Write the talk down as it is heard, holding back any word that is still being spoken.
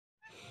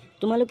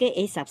তোমালোকে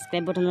এই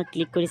সাবস্ক্ৰাইব বাটনত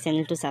ক্লিক কৰি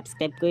চেনেলটো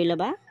সাবস্ক্ৰাইব কৰি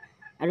লবা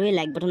আৰু এই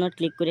লাইক বাটনত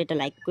ক্লিক কৰি এটা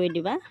লাইক কৰি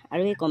দিবা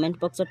আৰু এই কমেন্ট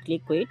বক্সত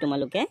ক্লিক কৰি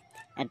তোমালোকে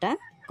এটা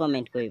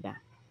কমেন্ট কৰিবা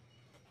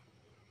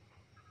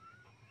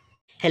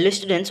Hello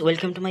students,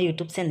 welcome to my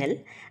YouTube channel.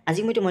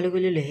 আজি মই তোমালোকক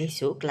লৈ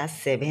আহিছো ক্লাস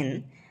 7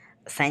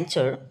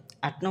 সায়েন্সৰ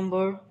 8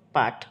 নম্বৰ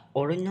পাঠ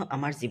অৰণ্য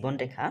আমাৰ জীৱন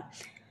ৰেখা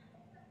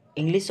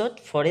ইংলিছত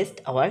ফৰেষ্ট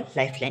আৱাৰ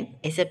লাইফলাইন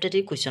এই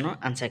চেপ্টাৰটিৰ কোৱেশ্যনৰ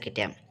আনসাৰ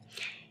কেতিয়া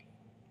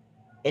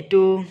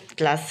এটো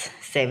ক্লাস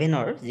 7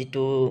 ৰ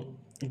যেটো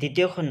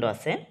দ্বিতীয় খণ্ড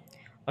আছে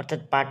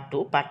অৰ্থাৎ পাৰ্ট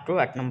 2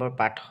 8 নম্বৰ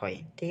পাঠ হয়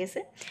ঠিক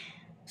আছে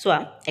সো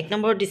 1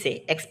 নম্বৰ দিছে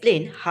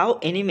explain how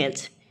animals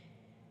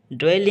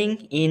dwelling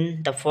in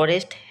the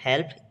forest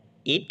help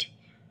it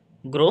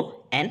grow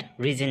and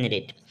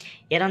regenerate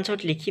ইয়াৰ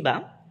আনসাৰত লিখিবা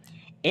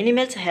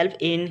Animals help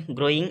in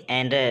growing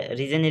and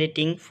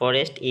regenerating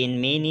forest in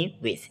many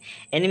ways.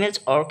 Animals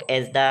work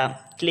as the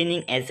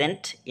cleaning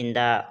agent in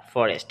the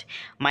forest.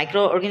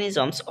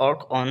 Microorganisms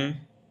work on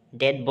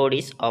dead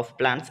bodies of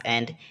plants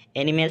and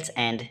animals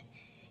and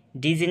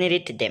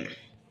degenerate them.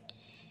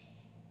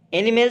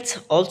 Animals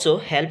also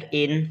help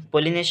in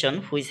pollination,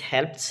 which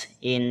helps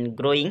in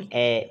growing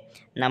a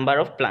number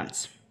of plants.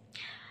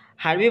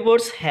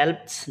 Herbivores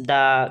helps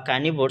the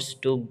carnivores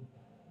to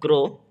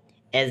grow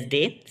as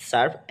they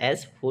serve as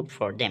food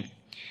for them.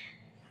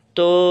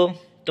 তো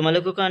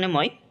তোমালোকৰ কাৰণে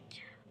মই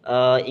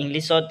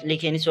ইংলিছত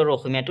লিখি আনিছো আৰু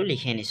অসমীয়াটো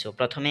লিখি আনিছো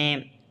প্ৰথমে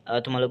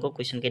তোমালোকক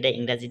কোৱেশ্যন কেইটা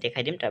ইংৰাজী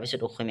দেখাই দিম তাৰ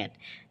পিছত অসমীয়াত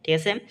ঠিক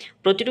আছে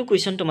প্ৰতিটো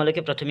কোৱেশ্যন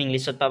তোমালোকে প্ৰথমে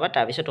ইংলিছত পাবা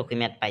তাৰ পিছত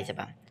অসমীয়াত পাই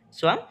যাবা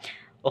সোৱা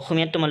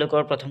অসমীয়াত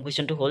তোমালোকৰ প্ৰথম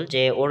কোৱেশ্যনটো হ'ল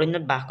যে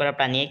অৰণ্যত বাস কৰা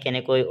প্ৰাণীয়ে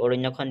কেনেকৈ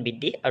অৰণ্যখন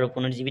বৃদ্ধি আৰু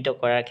পুনৰুজ্জীৱিত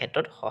কৰাৰ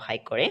ক্ষেত্ৰত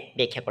সহায় কৰে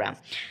ব্যাখ্যা কৰা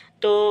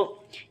তো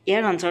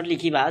ইয়াৰ আনসাৰত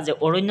লিখিবা যে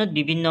অৰণ্যত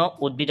বিভিন্ন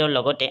উদ্ভিদৰ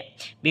লগতে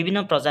বিভিন্ন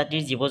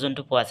প্ৰজাতিৰ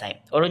জীৱ-জন্তু পোৱা যায়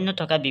অৰণ্যত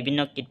থকা বিভিন্ন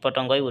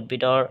কীটপতংগই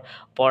উদ্ভিদৰ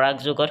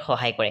পৰাগযোগত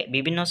সহায় কৰে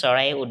বিভিন্ন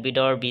চৰাইয়ে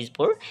উদ্ভিদৰ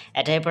বীজবোৰ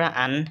এঠাইৰ পৰা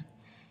আন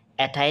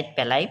এঠাইত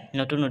পেলাই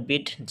নতুন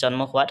উদ্ভিদ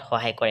জন্ম হোৱাত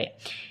সহায় কৰে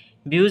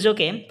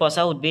বিয়োজকে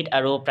পচা উদ্ভিদ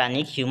আৰু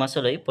প্ৰাণীক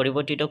হিউমাছলৈ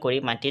পৰিৱৰ্তিত কৰি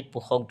মাটিত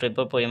পোষক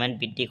দ্ৰব্যৰ পৰিমাণ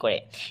বৃদ্ধি কৰে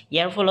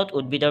ইয়াৰ ফলত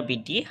উদ্ভিদৰ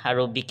বৃদ্ধি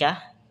আৰু বিকাশ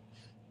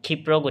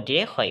ক্ষিপ্ৰ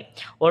গতিৰে হয়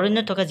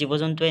অৰণ্যত থকা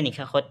জীৱ-জন্তুৱে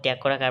নিশাষত ত্যাগ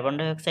কৰা কাৰ্বন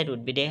ডাই অক্সাইড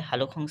উদ্ভিদে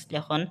সালোক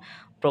সংশ্লেষণ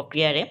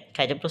প্ৰক্ৰিয়াৰে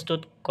খাদ্য প্ৰস্তুত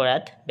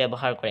কৰাত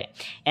ব্যৱহাৰ কৰে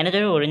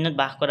এনেদৰে অৰণ্যত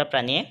বাস কৰা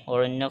প্ৰাণীয়ে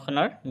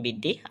অৰণ্যখনৰ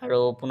বৃদ্ধি আৰু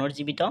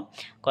পুনৰুজ্জীৱিত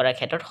কৰাৰ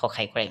ক্ষেত্ৰত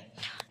সহায় কৰে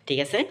ঠিক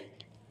আছে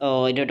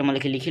এইটো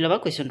তোমালোকে লিখি ল'বা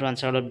কোৱেশ্যনটো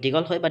আনসাৰ অলপ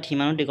দীঘল হয় বাট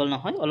হিমানো দীঘল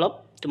নহয় অলপ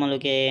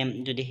তোমালোকে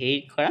যদি হেৰি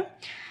কৰা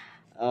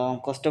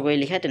কষ্ট কৰি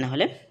লিখা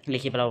তেনেহলে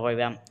লিখি পেলাব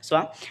পাৰিবা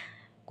সোৱা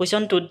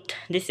কোৱেশ্যনটোত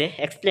দিছে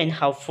এক্সপ্লেইন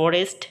হাউ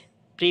ফৰেষ্ট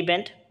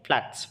প্ৰিভেন্ট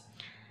floods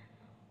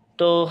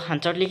তো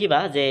আনসাৰত লিখিবা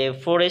যে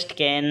forest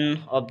can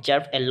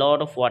absorb a lot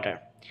of water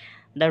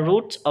the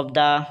roots of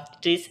the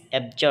trees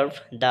absorb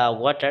the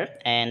water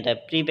and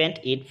prevent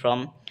it from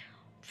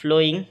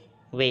flowing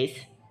ways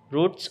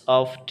roots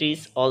of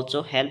trees also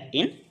help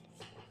in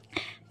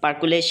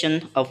percolation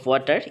of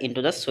water into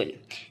the soil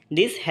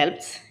this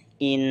helps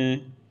in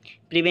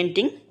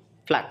preventing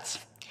floods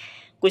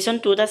question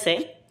 2 আছে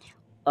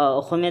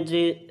অসমীয়া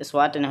যদি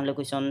সোৱা তেনেহলে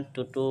question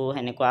 2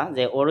 হেনেকুৱা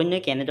যে অৰণ্য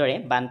কেনেদৰে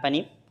বানপানী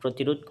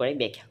প্ৰতিৰোধ কৰে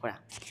ব্যাখ্যা কৰা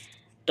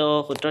তো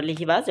সূত্ৰত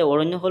লিখিবা যে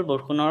অৰণ্য হ'ল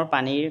বৰষুণৰ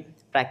পানীৰ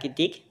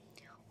প্ৰাকৃতিক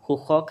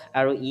শোষক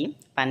আৰু ই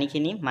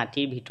পানীখিনি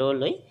মাটিৰ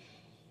ভিতৰলৈ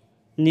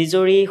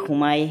নিজৰি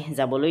সোমাই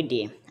যাবলৈ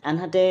দিয়ে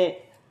আনহাতে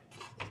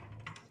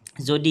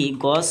যদি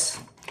গছ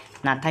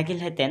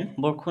নাথাকিলহেঁতেন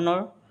বৰষুণৰ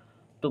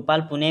টোপাল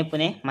পুনে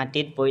পুনে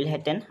মাটিত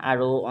পৰিলহেঁতেন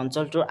আৰু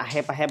অঞ্চলটোৰ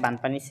আহে-পাহে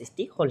বানপানীৰ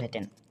সৃষ্টি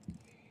হ'লহেঁতেন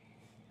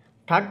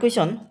Third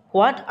question,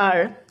 what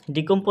are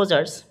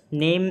decomposers?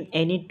 Name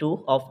any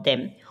two of them.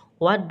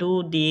 What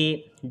do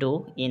they do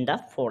in the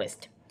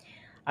forest?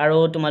 আৰু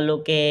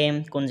তোমালোকে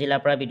কোন জিলাৰ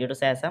পৰা ভিডিওটো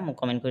চাই আছা মোক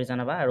কমেন্ট কৰি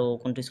জনাবা আৰু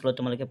কোনটো স্কুলত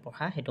তোমালোকে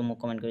পঢ়া হেতু মোক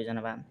কমেন্ট কৰি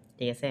জনাবা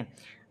ঠিক আছে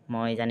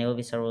মই জানিব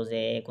বিচাৰো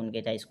যে কোন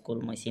কেইটা স্কুল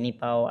মই চিনি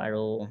পাও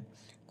আৰু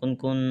কোন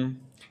কোন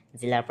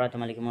জিলাৰ পৰা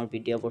তোমালোকে মোৰ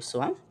ভিডিওবোৰ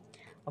চোৱা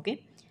ওকে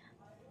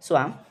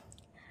চোৱা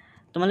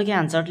তোমালোকে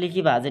আনসাৰত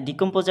লিখিবা যে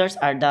decomposers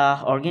are the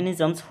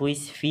organisms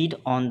which feed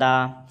on the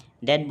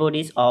dead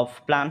bodies of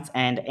plants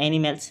and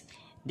animals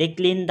they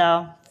clean the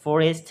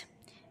forest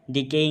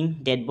decaying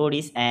dead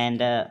bodies and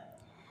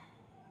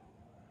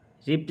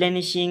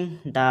replenishing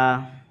the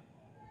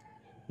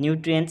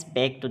nutrients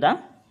back to the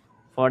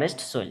forest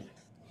soil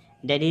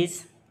that is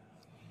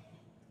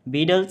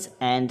beetles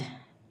and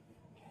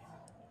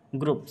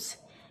groups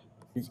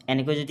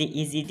এনেকৈ যদি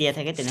easy দিয়া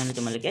থাকে তেনেহলে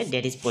তোমালোকে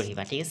that is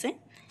পঢ়িবা ঠিক আছে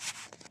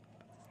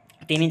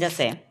তিনিটা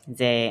আছে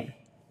যে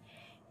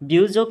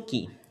বিয়োজক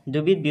কি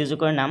দুবিধ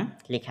বিয়োজকৰ নাম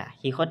লেখা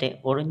হিহতে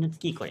অৰণ্যত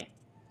কি কৰে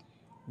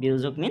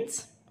বিয়োজক মিন্স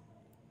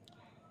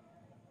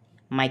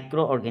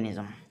মাইক্ৰো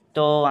অৰ্গানিজম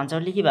তো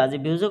আনসাৰ লিখিবা যে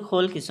বিয়োজক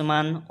হ'ল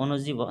কিছুমান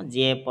অনুজীৱ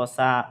যিয়ে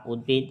পচা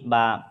উদ্ভিদ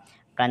বা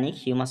প্ৰাণীক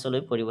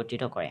হিউমাছলৈ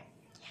পৰিৱৰ্তিত কৰে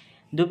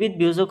দুবিধ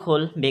বিয়োজক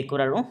হ'ল বেকুৰ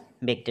আৰু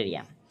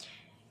বেক্টেৰিয়া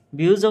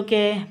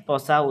বিয়োজকে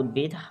পচা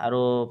উদ্ভিদ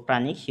আৰু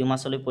প্ৰাণীক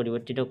হিউমাছলৈ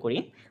পৰিৱৰ্তিত কৰি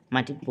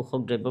মাটিত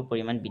পোষক দ্ৰব্যৰ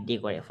পৰিমাণ বৃদ্ধি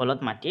কৰে ফলত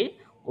মাটিৰ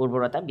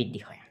উৰ্বৰতা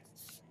বৃদ্ধি হয়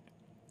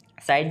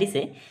Side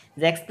দিছে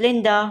যে explain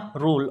the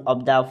role of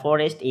the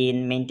forest in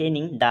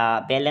maintaining the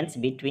balance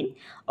between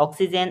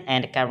oxygen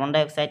and carbon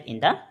dioxide in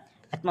the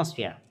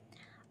atmosphere.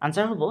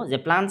 Answer hobo the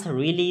plants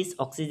release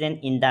oxygen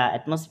in the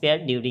atmosphere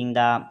during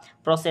the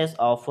process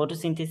of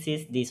photosynthesis.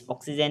 This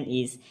oxygen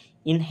is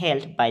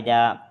inhaled by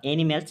the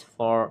animals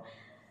for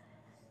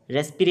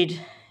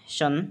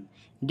respiration.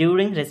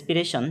 During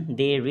respiration,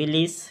 they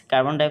release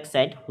carbon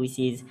dioxide, which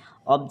is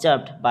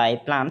observed by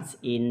plants.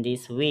 In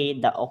this way,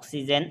 the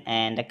oxygen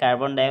and the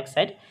carbon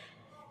dioxide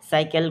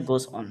cycle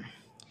goes on.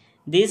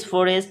 These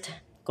forests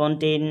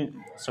contain,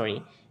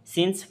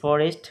 since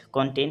forests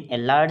contain a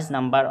large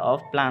number of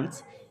plants,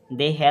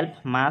 they help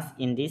mass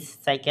in this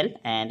cycle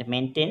and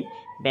maintain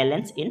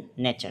balance in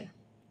nature.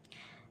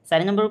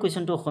 4 number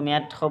কুৱেশ্যনটো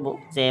অসমীয়াত হ'ব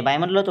যে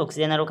বায়ুমণ্ডলত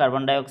oxygen আৰু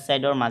carbon ডাই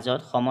অক্সাইডৰ মাজত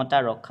সমতা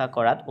ৰক্ষা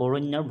কৰাত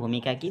অৰণ্যৰ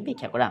ভূমিকা কি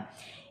ব্যাখ্যা কৰা।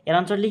 ইয়াৰ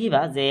অন্তৰত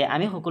লিখিবা যে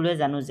আমি সকলোৱে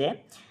জানো যে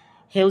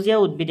সেউজীয়া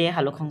উদ্ভিদে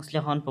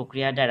সালোকসংশ্লেষণ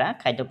প্ৰক্ৰিয়াৰ দ্বাৰা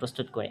খাদ্য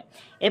প্ৰস্তুত কৰে।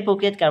 এই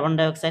প্ৰক্ৰিয়াত কাৰ্বন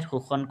ডাই অক্সাইড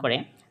শোষণ কৰে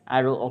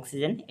আৰু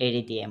অক্সিজেন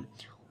এৰি দিয়ে।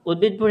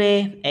 উদ্ভিদবোৰে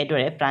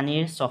এইদৰে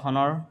প্ৰাণীৰ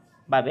শ্বসনৰ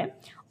বাবে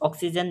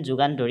অক্সিজেন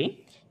যোগান ধৰি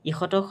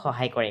ইহঁতক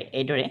সহায় কৰে।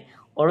 এইদৰে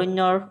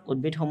অৰণ্যৰ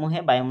উদ্ভিদসমূহে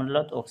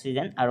বায়ুমণ্ডলত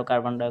অক্সিজেন আৰু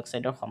কাৰ্বন ডাই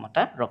অক্সাইডৰ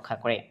সমতা ৰক্ষা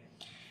কৰে।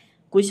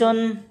 Question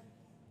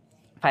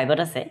 5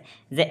 আছে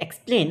যে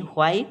explain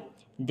why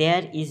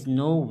there is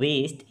no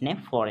waste in a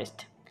forest.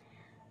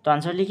 To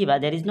answer লিখিবা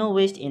there is no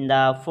waste in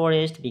the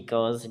forest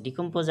because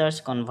decomposers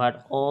convert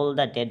all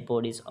the dead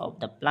bodies of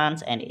the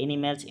plants and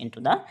animals into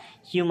the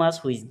humus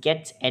which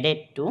gets added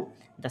to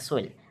the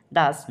soil.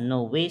 Thus no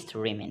waste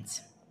remains.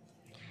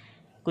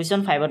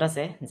 Question 5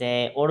 আছে যে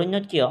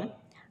অৰণ্যত কিয়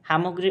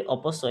সামগ্ৰীৰ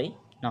অপচয়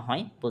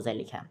নহয় বুজাই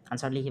লিখা।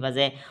 Answer লিখিবা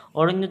যে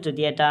অৰণ্যত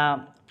যদি এটা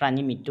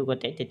প্ৰাণী মৃত্যু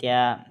ঘটে তেতিয়া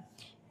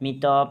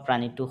মৃত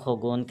প্ৰাণীটো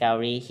শগুন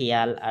কাউৰী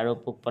শিয়াল আৰু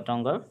পোক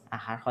পতংগৰ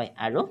আহাৰ হয়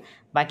আৰু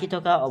বাকি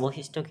থকা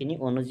অৱশিষ্টখিনি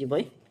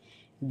অনুজীৱই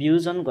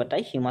বিয়োজন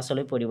ঘটাই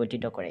হিউমাছলৈ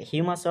পৰিৱৰ্তিত কৰে।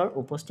 হিউমাছৰ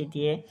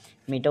উপস্থিতিয়ে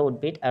মৃত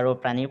উদ্ভিদ আৰু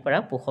প্ৰাণীৰ পৰা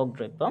পোষক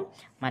দ্ৰব্য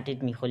মাটিত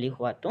মিহলি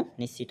হোৱাটো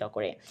নিশ্চিত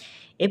কৰে।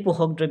 এই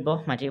পোষক দ্ৰব্য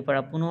মাটিৰ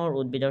পৰা পুনৰ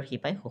উদ্ভিদৰ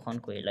শিপাই শোষণ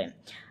কৰি লয়।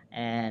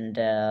 এণ্ড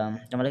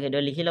তোমালোকে এইটো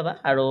লিখি ল'বা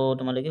আৰু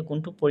তোমালোকে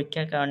কোনটো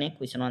পৰীক্ষাৰ কাৰণে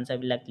কুৱেশ্যন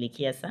আনচাৰবিলাক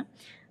লিখি আছা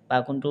বা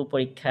কোনটো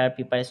পৰীক্ষাৰ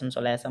প্ৰিপাৰেশ্যন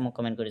চলাই আছা মোক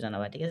কমেণ্ট কৰি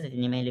জনাবা। ঠিক আছে,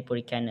 3 মাহিলী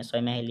পৰীক্ষা নে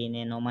 6 মাহিলী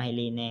নে 9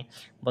 মাহিলী নে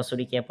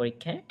বছৰেকীয়া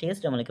পৰীক্ষা, ঠিক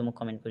আছে, তোমালোকে মোক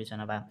কমেণ্ট কৰি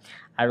জনাবা।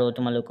 আৰু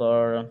তোমালোকৰ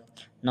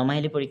 9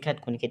 মাহিলী পৰীক্ষাত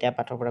কোনকেইটা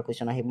পাঠৰ পৰা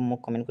কুৱেশ্যন আহিব মোক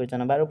কমেণ্ট কৰি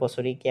জনাবা। আৰু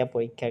বছৰেকীয়া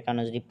পৰীক্ষাৰ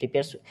কাৰণে যদি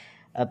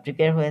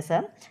প্ৰিপেয়াৰ হৈ আছা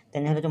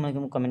তেনেহ'লে তোমালোকে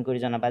মোক কমেণ্ট কৰি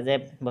জনাবা যে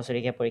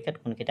বছৰেকীয়া পৰীক্ষাত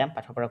কোনকেইটা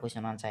পাঠৰ পৰা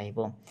কুৱেশ্যন আনচাৰ আহিব।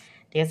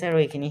 ঠিক আছে, আৰু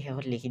এইখিনি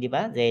শেষত লিখি দিবা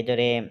যে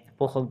এইদৰে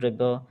পোষক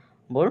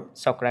দ্ৰব্যবোৰ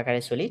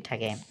চক্ৰাকাৰে চলি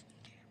থাকে।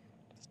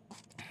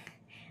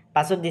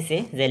 পাছত দিছে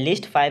যে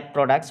list 5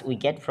 products we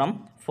get from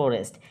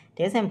forest.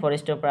 ঠিক আছে,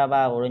 ফৰেষ্টৰ পৰা বা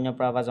অৰণ্যৰ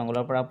পৰা বা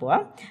জংঘলৰ পৰা পোৱা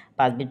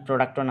 5বিধ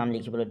প্ৰডাক্টৰ নাম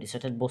লিখিবলৈ দিছে,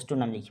 অৰ্থাৎ বস্তুৰ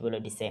নাম লিখিবলৈ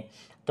দিছে।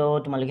 তো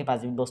তোমালোকে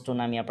 5বিধ বস্তুৰ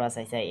নাম ইয়াৰ পৰা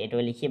চাইছা, এইটো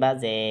লিখিবা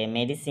যে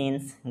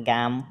মেডিচিনছ,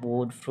 গাম,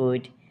 would,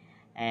 fruit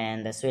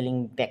and swelling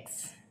pecks.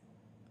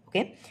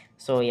 Okay,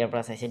 চ' ইয়াৰ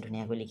পৰা চাইছে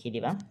ধুনীয়াকৈ লিখি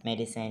দিবা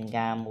মেডিচিন,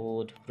 গাম,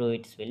 উড,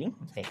 ফ্ৰুইট, চুৱেলিং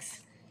পেক্স।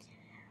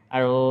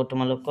 আৰু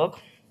তোমালোকক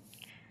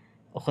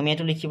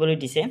অসমীয়াটো লিখিবলৈ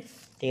দিছে।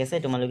 ঠিক আছে,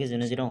 তোমালোকে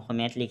যোনে যোনে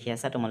অসমীয়াত লিখি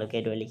আছা তোমালোকে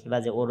এইদৰে লিখিবা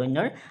যে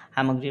অৰণ্যৰ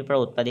সামগ্ৰীৰ পৰা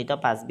উৎপাদিত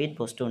 5বিধ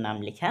বস্তুৰ নাম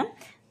লিখা।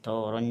 তো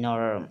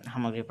অৰণ্যৰ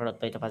সামগ্ৰীৰ পৰা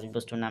উৎপাদিত 5বিধ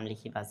বস্তুৰ নাম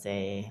লিখিবা যে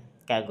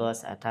কাগজ,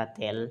 আঠা,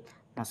 তেল,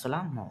 মছলা,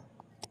 মৌ।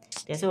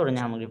 ঠিক আছে, অৰণ্য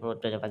সামগ্ৰীৰ পৰা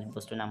উৎপাদিত 5বিধ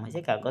বস্তুৰ নাম হৈছে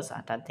কাগজ,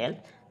 আঠা, তেল,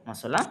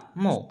 মছলা,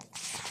 মৌ।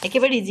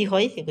 একেবাৰে ইজি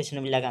হয় এই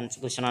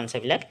কুৱেশ্যন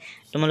আনচাৰবিলাক,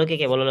 তোমালোকে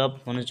কেৱল অলপ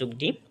মনোযোগ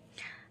দি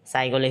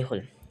চাই গ'লেই হ'ল।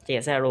 ঠিক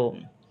আছে, আৰু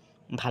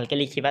ভালকৈ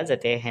লিখিবা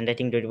যাতে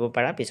হেণ্ডৰাইটিং ধৰিব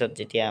পাৰা, পিছত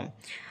যেতিয়া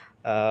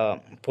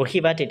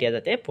পঢ়িবা তেতিয়া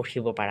যাতে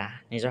পঢ়িব পাৰা,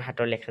 নিজৰ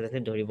হাতৰ লেখা যাতে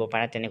ধৰিব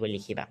পাৰা তেনেকৈ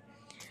লিখিবা।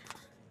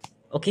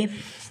 অ'কে,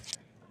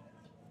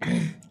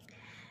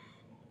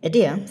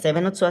 এতিয়া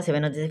 7ত চোৱা,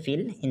 7ত দিছে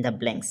ফিল ইন দ্য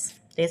ব্লেংকছ।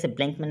 ঠিক আছে,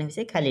 ব্লেংক মানে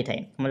হৈছে খালী ঠাই,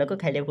 তোমালোকক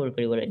খালী ঠাই পূৰ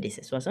কৰিবলৈ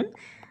দিছে। চোৱাচোন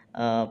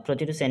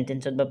প্ৰতিটো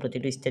চেণ্টেঞ্চত বা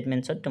প্ৰতিটো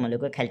ষ্টেটমেণ্টছত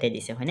তোমালোকক খালী ঠাই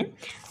দিছে হয়নে।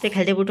 সেই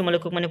খালী ঠাইবোৰ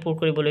তোমালোকক মানে পূৰ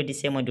কৰিবলৈ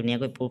দিছে, মই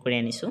ধুনীয়াকৈ পূৰ কৰি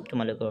আনিছোঁ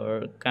তোমালোকৰ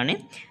কাৰণে,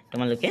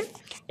 তোমালোকে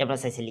ইয়াৰ পৰা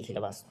চাইছে লিখি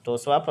ল'বা। তো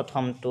চোৱা,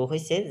 প্ৰথমটো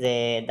হৈছে যে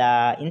দ্য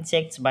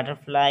ইনচেক্টছ,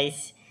 বাটাৰফ্লাইজ,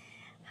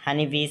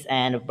 হানি বিজ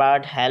and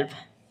bird help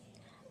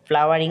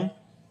flowering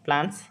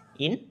plants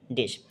in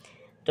dish.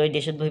 তো এই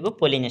ডিছত বহিব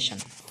পলিনেশ্যন,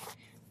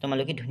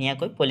 তোমালোকে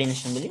ধুনীয়াকৈ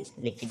পলিনেশ্যন বুলি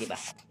লিখি দিবা।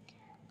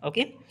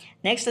 অ'কে,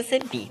 নেক্সট আছে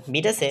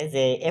বিত আছে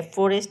যে এ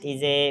forest is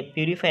a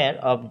purifier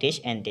of dish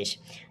and dish.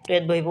 তো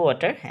ইয়াত বহিব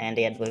ৱাটাৰ এণ্ড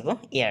ইয়াত বহিব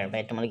এয়াৰ, বা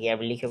তোমালোকে এয়াৰ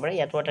বুলি লিখিব পাৰা,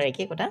 ইয়াত ৱাটাৰ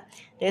একেই কথা।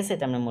 ঠিক আছে,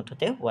 তাৰমানে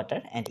মুঠতে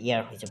ৱাটাৰ এণ্ড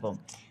এয়াৰ হৈ যাব।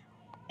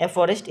 এ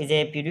forest is a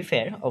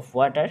purifier of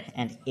water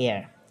and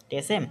air. ঠিক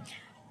আছে,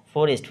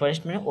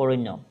 ফৰেষ্ট মানে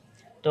অৰণ্য,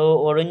 তো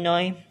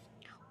অৰণ্যই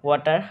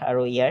ৱাটাৰ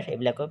আৰু এয়াৰ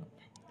এইবিলাকক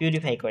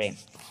পিউৰিফাই কৰে।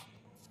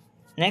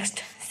 নেক্সট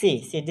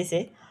চি দিছে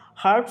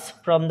herbs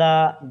from the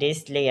dish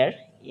layer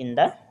in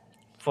the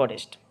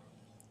forest.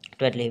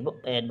 তো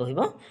ইয়াত বহিব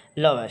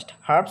lowest,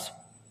 herbs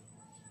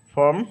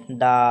from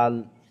the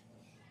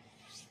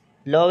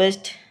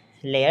lowest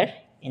layer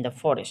in the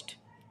forest.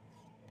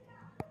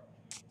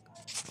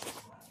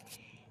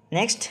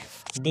 Next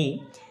D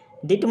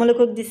D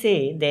তোমালোকক দিছে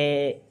যে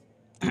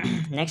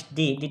নেক্সট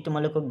ডি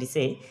তোমালোকক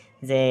দিছে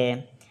যে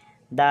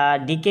the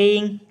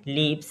decaying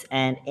leaves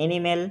and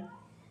animal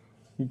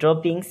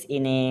ড্ৰপিংছ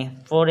in a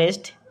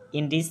forest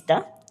in this the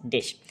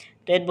dish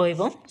তো ইয়াত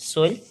বহিব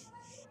soil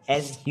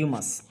as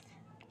humus.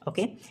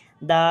 Okay,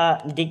 the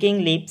decaying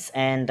leaves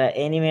and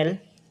animal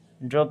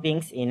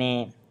droppings in a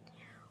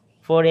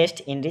forest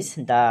enrich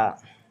the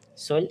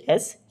soil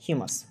as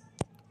humus.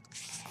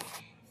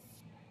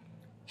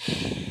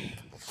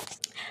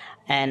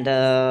 And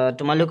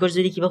তোমালোকৰ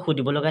যদি কিবা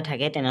সুধিব লগা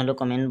থাকে তেনেহ'লে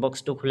কমেণ্ট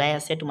বক্সটো খোলাই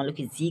আছে,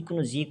 তোমালোকে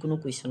যিকোনো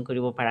কুৱেশ্যন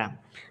কৰিব পাৰা,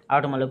 আৰু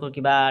তোমালোকৰ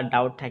কিবা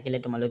ডাউট থাকিলে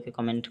তোমালোকে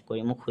কমেণ্ট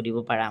কৰি মোক সুধিব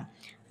পাৰা।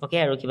 অ'কে,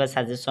 আৰু কিবা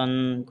ছাজেশ্যন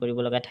কৰিব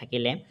লগা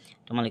থাকিলে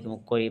তোমালোকে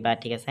মোক কৰিবা,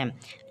 ঠিক আছে।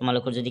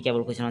 তোমালোকৰ যদি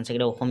কেৱল কুৱেশ্যন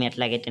আনচাৰকেইটা অসমীয়াত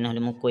লাগে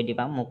তেনেহ'লে মোক কৈ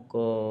দিবা, মোক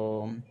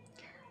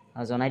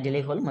জনাই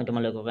দিলেই হ'ল। মই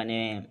তোমালোকৰ কাৰণে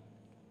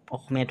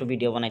অসমীয়াটো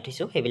ভিডিঅ' বনাই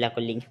থৈছোঁ,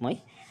 সেইবিলাকৰ লিংক মই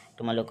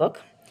তোমালোকক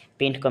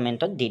পিণ্ড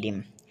কমেণ্টত দি দিম।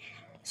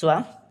 চোৱা,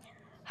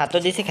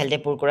 হাতত দিছে খালিতে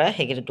পূৰ কৰা,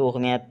 সেইকেইটাতো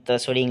অসমীয়াত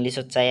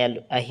ইংলিছত চাই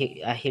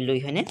আহিলৈ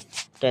হয়নে?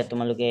 তো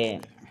তোমালোকে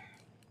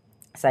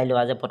চাই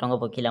লোৱা যে পতংগ,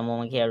 পখিলা,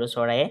 মৌমাখি আৰু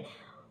চৰায়ে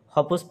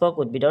সপুষ্পক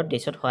উদ্ভিদৰ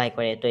দেশত সহায়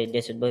কৰে। তো এই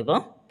দেশত বহিব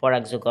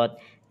পৰাগ যুগত।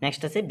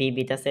 নেক্সট আছে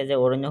বিত আছে যে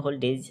অৰণ্য হ'ল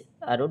দেশ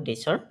আৰু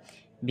দেশৰ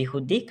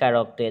বিশুদ্ধি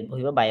কাৰক। তো ইয়াত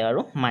বহিব বায়ু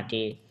আৰু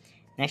মাটিৰ।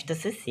 নেক্সট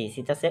আছে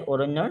চিত আছে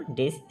অৰণ্যৰ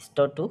দেশ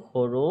স্তৰটো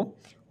সৰু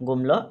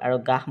গুমল আৰু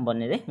গাহ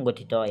বনেৰে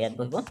গঠিত। ইয়াত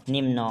বহিব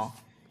নিম্ন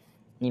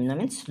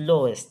মিনছ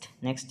লৱেষ্ট।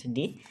 নেক্সট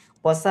ডি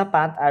পচা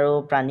পাত আৰু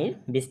প্ৰাণীৰ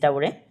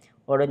বিস্তাৰবোৰে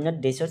অৰণ্যত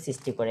দেশৰ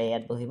সৃষ্টি কৰে।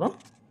 ইয়াত বহিব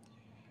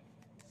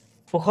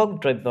পোষক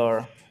দ্ৰব্যৰ।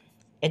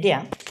 এতিয়া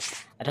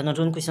এটা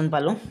নতুন কুৱেশ্যন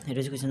পালোঁ, সেইটো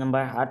হৈছে কুৱেশ্যন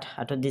নম্বৰ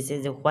 8 দিছে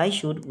যে হোৱাই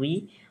should we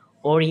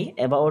worry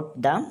about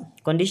the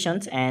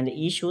conditions and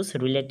issues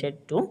related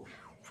to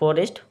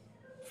forest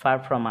ফাৰ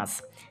from আছ।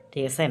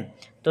 ঠিক আছে,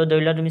 তো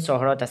ধৰি লোৱা তুমি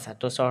চহৰত আছা,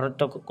 তো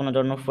চহৰততো কোনো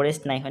ধৰণৰ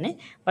ফৰেষ্ট নাই হয়নে?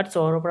 বাট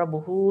চহৰৰ পৰা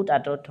বহুত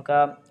আঁতৰত থকা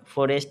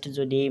ফৰেষ্ট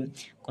যদি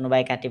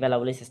কোনোবাই কাটি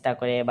পেলাবলৈ চেষ্টা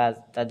কৰে বা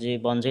তাত যদি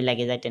বনজুই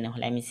লাগি যায়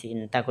তেনেহ'লে আমি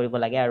চিন্তা কৰিব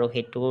লাগে আৰু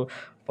সেইটোৰ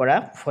পৰা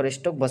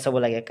ফৰেষ্টক বচাব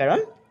লাগে, কাৰণ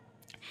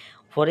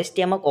ফৰেষ্টে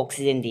আমাক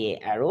অক্সিজেন দিয়ে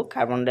আৰু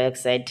কাৰ্বন ডাই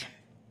অক্সাইড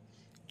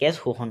গেছ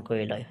শোষণ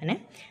কৰি লয় হয়নে?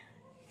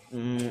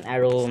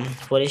 আৰু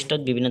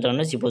ফৰেষ্টত বিভিন্ন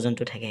ধৰণৰ জীৱ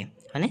জন্তু থাকে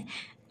হয়নে?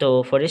 তো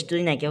ফৰেষ্ট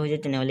যদি নাইকিয়া হৈ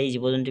যায় তেনেহ'লে এই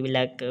জীৱ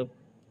জন্তুবিলাক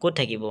ক'ত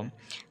থাকিব?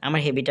 আমাৰ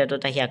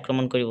হেবিটাটত আহি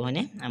আক্ৰমণ কৰিব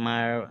হয়নে?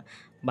 আমাৰ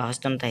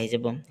বাসস্থানত আহি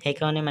যাব।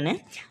 সেইকাৰণে মানে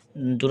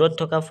দূৰত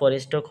থকা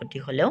ফৰেষ্টৰ ক্ষতি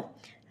হ'লেও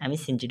আমি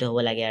চিন্তিত হ'ব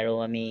লাগে আৰু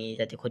আমি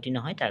যাতে ক্ষতি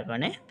নহয় তাৰ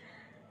কাৰণে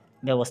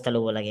ব্যৱস্থা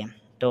ল'ব লাগে।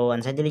 তো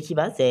আনচাৰটো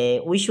লিখিবা যে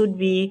উই should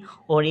be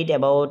worried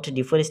about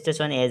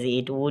deforestation as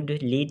it would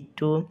lead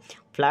to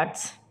floods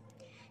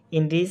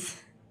increase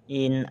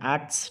in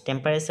আৰ্থছ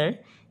temperature,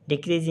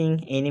 decreasing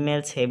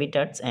animals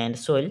হেবিটাটছ and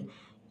soil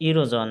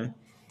erosion.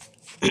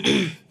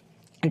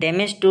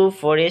 Damage to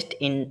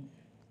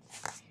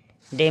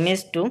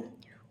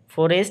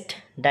forest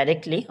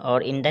directly or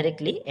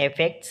indirectly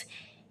affects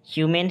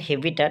human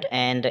habitat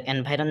and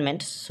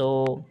environment, so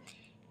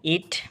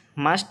it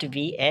must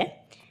be a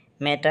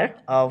matter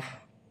of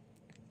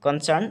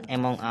concern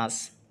among us.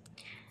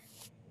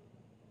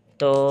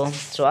 তো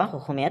চোৱা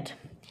অসমীয়াত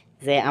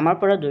যে আমাৰ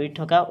পৰা দূৰি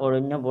থকা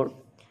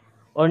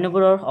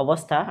অৰণ্যবোৰৰ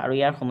অৱস্থা আৰু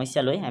ইয়াৰ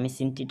সমস্যা লৈ আমি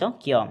চিন্তিত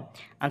কিয়?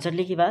 আনচাৰত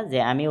লিখিবা যে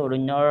আমি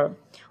অৰণ্যৰ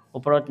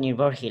ওপৰত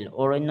নিৰ্ভৰশীল।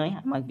 অৰণ্যই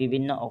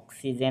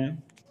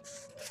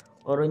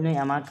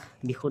আমাক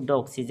বিশুদ্ধ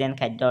অক্সিজেন,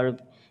 খাদ্য আৰু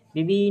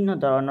বিভিন্ন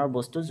ধৰণৰ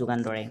বস্তু যোগান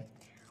ধৰে।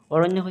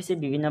 অৰণ্য হৈছে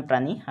বিভিন্ন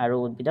প্ৰাণী আৰু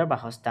উদ্ভিদৰ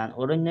বাসস্থান।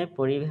 অৰণ্যই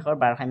পৰিৱেশৰ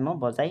ভাৰসাম্য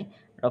বজাই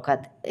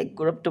ৰখাত এক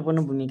গুৰুত্বপূৰ্ণ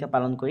ভূমিকা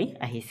পালন কৰি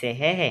আহিছে।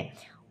 সেয়েহে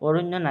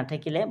অৰণ্য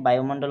নাথাকিলে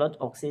বায়ুমণ্ডলত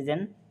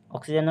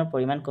অক্সিজেনৰ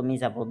পৰিমাণ কমি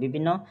যাব।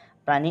 বিভিন্ন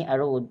প্ৰাণী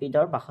আৰু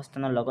উদ্ভিদৰ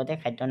বাসস্থানৰ লগতে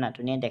খাদ্যৰ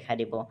নাটনিয়ে দেখা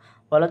দিব।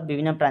 ফলত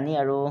বিভিন্ন প্ৰাণী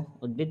আৰু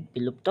উদ্ভিদ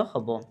বিলুপ্ত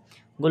হ'ব।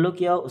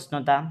 গোলকীয়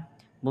উষ্ণতা,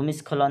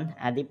 ভূমিস্খলন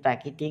আদি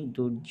প্ৰাকৃতিক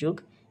দুৰ্যোগ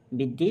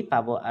বৃদ্ধি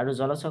পাব আৰু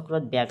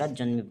জলচক্ৰত ব্যাঘাত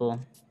জন্মিব।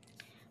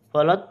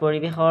 ফলত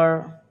পৰিৱেশৰ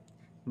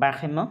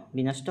ভাৰসাম্য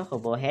বিনষ্ট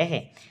হ'ব। সেয়েহে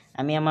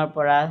আমি আমাৰ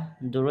পৰা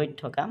দূৰৈত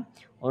থকা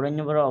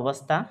অৰণ্যবোৰৰ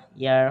অৱস্থা,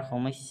 ইয়াৰ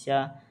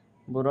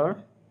সমস্যাবোৰৰ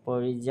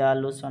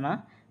পৰ্যালোচনা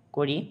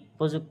কৰি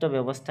উপযুক্ত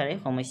ব্যৱস্থাৰে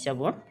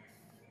সমস্যাবোৰ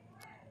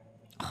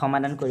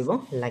সমাধান কৰিব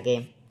লাগে।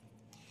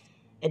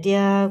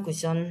 এতিয়া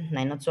কুৱেশ্যন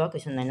 9 চোৱা।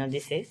 কুৱেশ্যন 9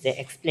 দিছে যে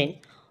explain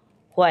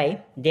why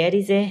there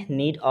is a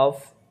need of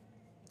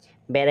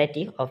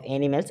variety of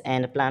animals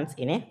and plants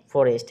in a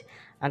forest.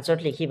 আনচাৰত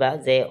লিখিবা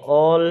যে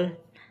all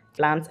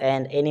plants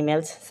and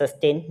animals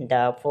sustain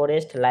the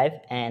forest life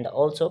and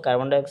also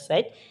carbon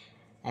dioxide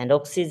and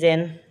oxygen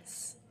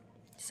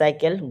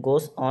cycle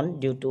goes on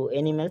due to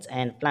animals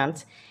and plants.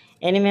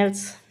 Animals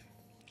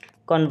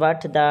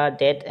convert the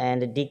dead and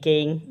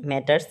decaying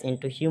matters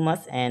into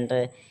humus and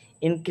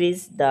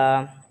increase the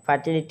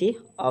fertility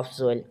of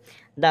soil,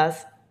 thus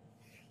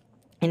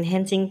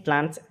enhancing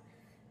plant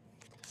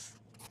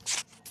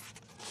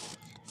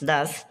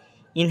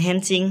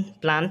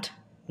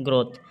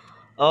growth.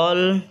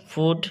 All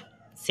food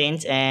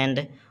chains and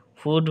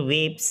food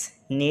webs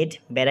need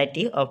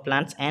variety of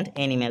plants and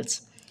animals.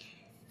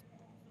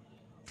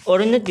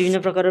 অৰণ্যত বিভিন্ন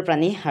প্ৰকাৰৰ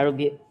প্ৰাণী আৰু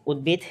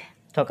উদ্ভিদ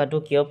থকাটো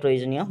কিয়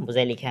প্ৰয়োজনীয়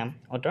বুজাই লিখা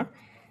উত্তৰ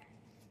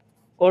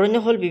অৰণ্য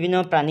হ'ল বিভিন্ন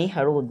প্ৰাণী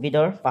আৰু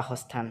উদ্ভিদৰ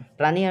বাসস্থান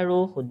প্ৰাণী আৰু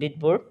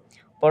উদ্ভিদবোৰ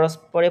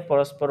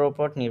পৰস্পৰৰ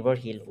ওপৰত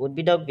নিৰ্ভৰশীল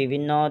উদ্ভিদক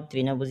বিভিন্ন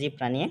তৃণভোজী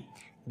প্ৰাণীয়ে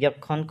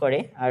ভক্ষণ কৰে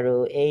আৰু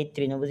এই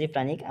তৃণভোজী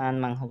প্ৰাণীক আন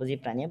মাংসভোজী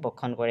প্ৰাণীয়ে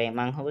ভক্ষণ কৰে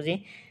মাংসভোজী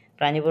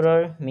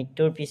প্ৰাণীবোৰৰ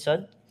মৃত্যুৰ পিছত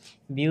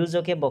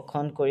বিয়োজকে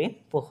ভক্ষণ কৰি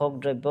পোষক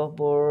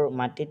দ্ৰব্যবোৰ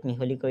মাটিত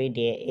মিহলি কৰি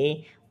দিয়ে এই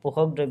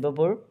পোষক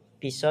দ্ৰব্যবোৰ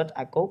পিছত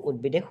আকৌ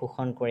উদ্ভিদে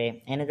শোষণ কৰে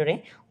এনেদৰে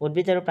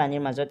উদ্ভিদ আৰু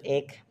প্ৰাণীৰ মাজত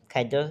এক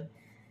খাদ্য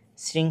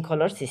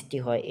শৃংখলৰ সৃষ্টি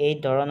হয় এই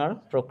ধৰণৰ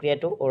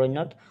প্ৰক্ৰিয়াটো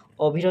অৰণ্যত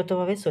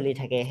অবিৰতভাৱে চলি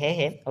থাকে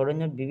সেয়েহে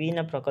অৰণ্যত বিভিন্ন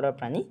প্ৰকাৰৰ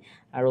প্ৰাণী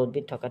আৰু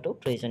উদ্ভিদ থকাটো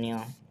প্ৰয়োজনীয়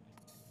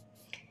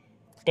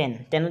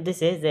 10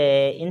 দিছে যে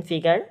in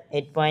figure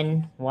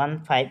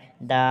 8.15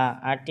 the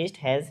artist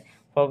has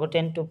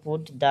forgotten to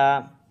put the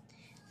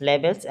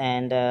labels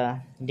and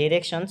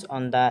directions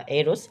on the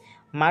arrows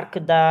mark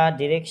the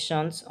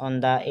directions on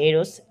the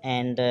arrows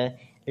and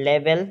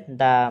label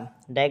the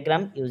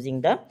diagram using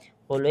the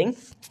following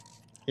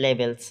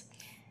labels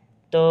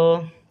তো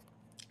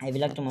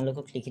এইবিলাক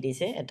তোমালোকক লিখি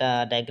দিছে এটা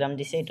ডায়াগ্ৰাম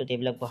দিছে এটো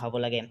এইবিলাক বহাব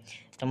লাগে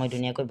তো মই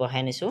ধুনিয়াকৈ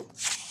বহাই নিছো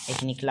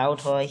এখিনি ক্লাউড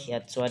হয়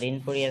ইয়াত সোৱাদিন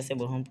পৰি আছে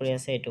বৰষুণ পৰি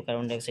আছে এটো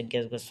কাৰ্বন ডাই অক্সাইড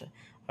গেছ গছৰ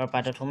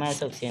পাতত সোমাই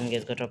আছে অক্সিজেন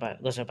গেছ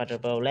গছৰ পাতৰ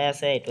পৰা ওলাই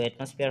আছে এটো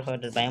এটমস্ফিয়াৰ হয়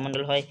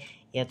বায়ুমণ্ডল হয়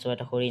ইয়াত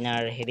সোৱাটা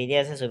হৰিণাৰ হেৰি দিয়া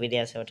আছে ছবি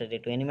দিয়া আছে অৰ্থাৎ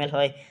এটো এনিমেল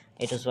হয়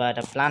এটো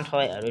সোৱাটা প্লান্ট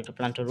হয় আৰু এটো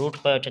প্লান্টৰ ৰুট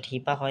হয় অৰ্থাৎ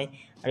হিপা হয়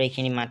আৰু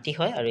এখিনি মাটি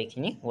হয় আৰু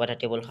এখিনি ওয়াটাৰ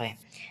টেবল হয়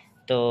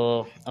তো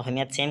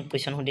অসমীয়াত সেম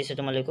কোৱেশ্চন সুধিছে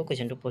তোমালোকক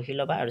কোৱেশ্চনটো পঢ়ি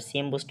লবা আৰু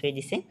সেম বস্তুই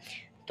দিছে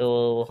তো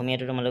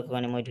অসমীয়াটো তোমালোকৰ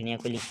কাৰণে মই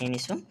ধুনিয়াকৈ লিখি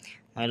আনিছো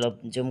মই অলপ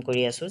জুম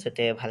কৰি আছো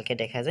যাতে ভালকে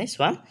দেখা যায়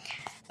সোৱা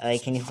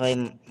এইখিনি হয়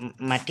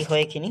মাটি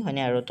হয় এইখিনি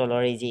হয়নে আৰু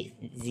তলৰ এই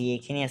যি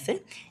এইখিনি আছে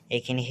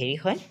এইখিনি হেৰি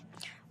হয়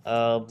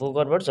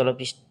ভূগৰ্ভৰ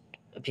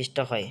জলপৃষ্ঠ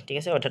হয় ঠিক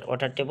আছে অৰ্থাৎ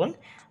ওয়াটাৰ টেবল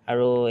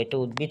আৰু এটো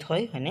উদ্ভিদ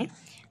হয় হয়নে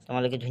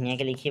তোমালোকে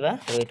ধুনিয়াকৈ লিখিবা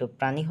আৰু এটো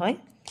প্ৰাণী হয়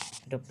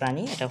এটো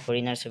প্ৰাণী এটা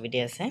হৰিণাৰ ছবি দি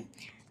আছে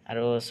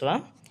আৰু সোৱা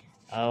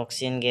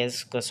অক্সিজেন গেছ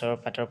গছৰ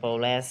পাতৰ পৰা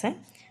ওলাই আছে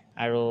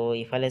আৰু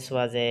ইফালে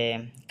সোৱা যে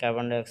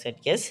কাৰ্বন ডাই অক্সাইড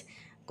গেছ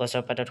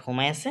গছৰ পাতত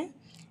সোমাই আছে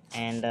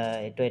এন্ড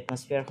এটো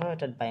এটমস্ফিয়াৰ হয়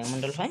অৰ্থাৎ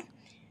বায়ুমণ্ডল হয়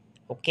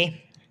ওকে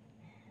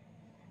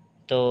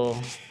তো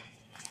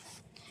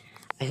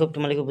আই হোপ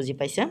তোমালোকে বুজি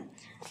পাইছা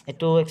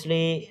এটো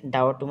একচুয়ালি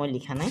ডাৱৰটো মই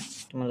লিখা নাই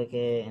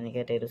তোমালোকে এনেকৈ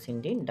এটা এটো চিন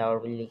দি ডাৱৰ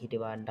বুলি লিখি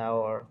দিবা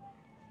ডাৱৰ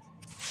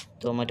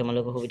তো মই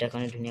তোমালোকৰ সুবিধাৰ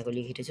কাৰণে ধুনিয়াকৈ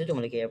লিখি দিছো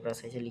তোমালোকে ইয়াৰ পৰা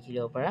চাইছে লিখি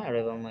লব পাৰা আৰু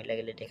এবাৰ মই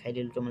লাগিলে দেখাই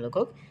দিলো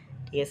তোমালোকক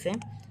ঠিক আছে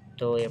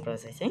তো ইয়াৰ পৰা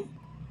চাইছে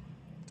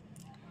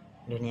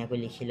ধুনিয়াকৈ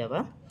লিখি লবা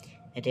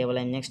এতিয়া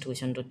বলা নেক্সট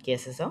কোৱেশ্চনটোত কি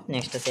আছে চাও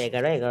নেক্সট আছে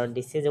 11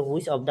 দিছে যে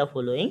which of the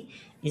following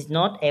is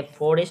not a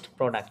forest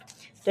product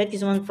তো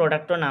কিছুমান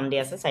প্ৰডাক্টৰ নাম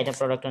দিয়া আছে চাইটা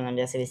প্ৰডাক্টৰ নাম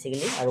দিয়া আছে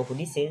বেসিক্যালি আৰু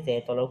সুধিছে যে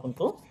তলৰ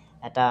কোনটো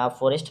এটা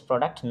ফৰেষ্ট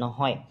প্ৰডাক্ট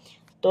নহয়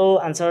তো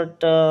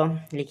আনসাৰত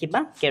লিখিবা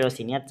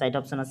কেৰোচিন ইয়াত চাইটা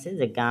অপচন আছে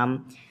যে গাম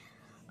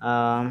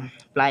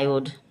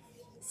প্লাইউড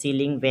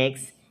সিলিং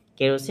বেগস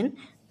কেৰোচিন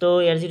তো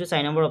ইয়াৰ যেটো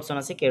 4 নম্বৰ অপচন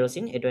আছে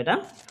কেৰোচিন এটো এটা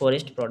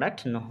ফৰেষ্ট প্ৰডাক্ট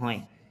নহয়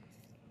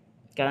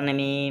কাৰণ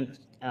আমি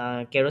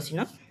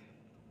কেৰোচিনক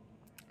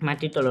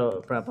মাটিৰ তলৰ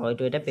পৰা পাও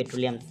এটো এটা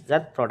পেট্ৰলিয়াম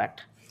জাত প্ৰডাক্ট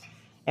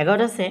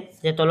 11 আছে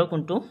যে তলৰ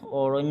কোনটো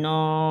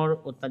অৰণ্যৰ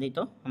উৎপাদিত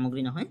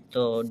সামগ্ৰী নহয়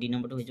তো ডি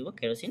নম্বৰটো হৈ যাব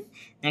কেৰোচিন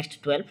নেক্সট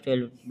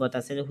 12 বত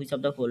আছে যে which of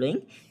the following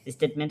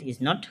statement is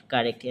not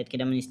correct ইয়াত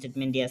কেইটামান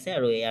স্টেটমেন্ট দি আছে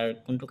আৰু ইয়াৰ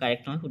কোনটো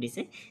কারেক্ট নহয়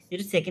সুধিছে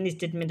যেটো সেকেন্ড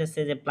স্টেটমেন্ট আছে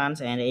যে plants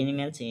and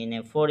animals in a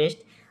forest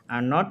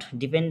are not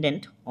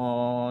dependent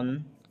on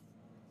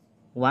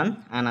one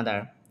another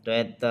তো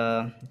এত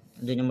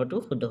দুই নম্বৰটো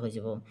শুদ্ধ হৈ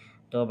যাব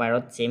তো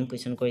বাৰত সেম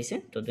কোৱেশ্চন কৰিছে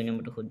তো দুই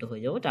নম্বৰটো শুদ্ধ হৈ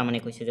যাব তাৰ মানে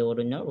কৈছে যে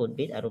অৰণ্যৰ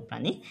উদ্ভিদ আৰু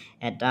প্ৰাণী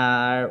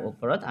এটাৰ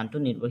ওপৰত আনটো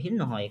নিৰ্ভৰশীল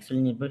নহয়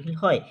একচুয়ালি নিৰ্ভৰশীল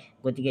হয়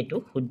গতিকে এটো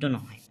শুদ্ধ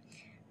নহয়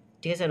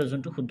ঠিক আছে আৰু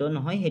যোনটো শুদ্ধ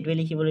নহয় হেতুৱে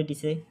লিখিবলৈ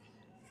দিছে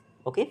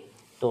ওকে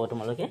তো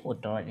তোমালোকে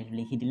উত্তৰ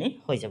লিখি দিলে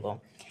হৈ যাব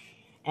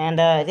and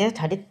there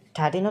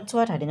 13 not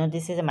 13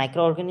 this is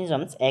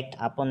microorganisms act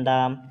upon the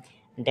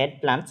dead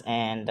plants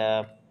and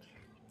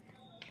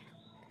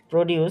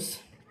produce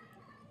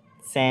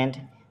sand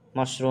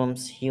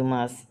mushrooms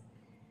humus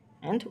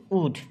and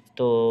wood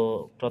তো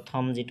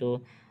প্ৰথম যেটো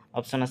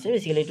অপচন আছে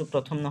বেসিক্যালি এটো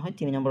প্ৰথম নহয়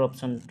 3 নম্বৰ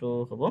অপচনটো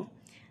হ'ব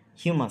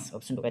হিউমাস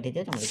অপচনটো কাটি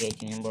দিয়া তোমালোকে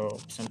 3 নম্বৰ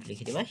অপচনটো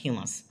লিখি দিবা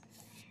হিউমাস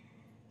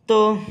তো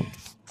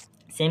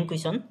সেম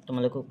কোৱেশ্চন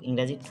তোমালোকক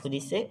ইংৰাজীত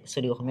সুধিছে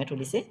সৰি অসমীয়াত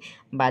সুধিছে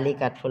বালি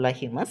কাঠফলা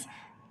হিউমাস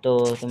তো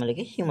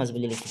তোমালোকে হিউমাস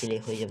বুলি লিখি দিলে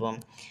হৈ যাব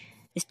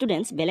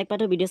স্টুডেন্টস বেলেগ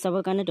পাঠৰ ভিডিও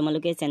চাবৰ কাৰণে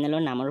তোমালোকে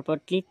চেনেলৰ নামৰ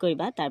ওপৰত ক্লিক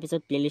কৰিবা তাৰ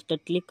পিছত প্লেলিষ্টত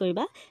ক্লিক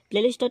কৰিবা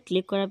প্লেলিষ্টত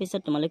ক্লিক কৰাৰ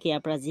পিছত তোমালোকে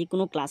ইয়াৰ পৰা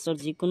যিকোনো ক্লাছৰ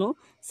যিকোনো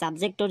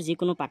সাবজেক্টৰ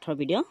যিকোনো পাঠৰ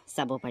ভিডিও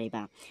চাব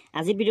পাৰিবা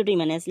আজিৰ ভিডিওটো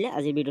ইমানে আছিল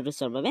আজিৰ ভিডিওটো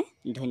চোৱাৰ বাবে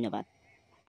ধন্যবাদ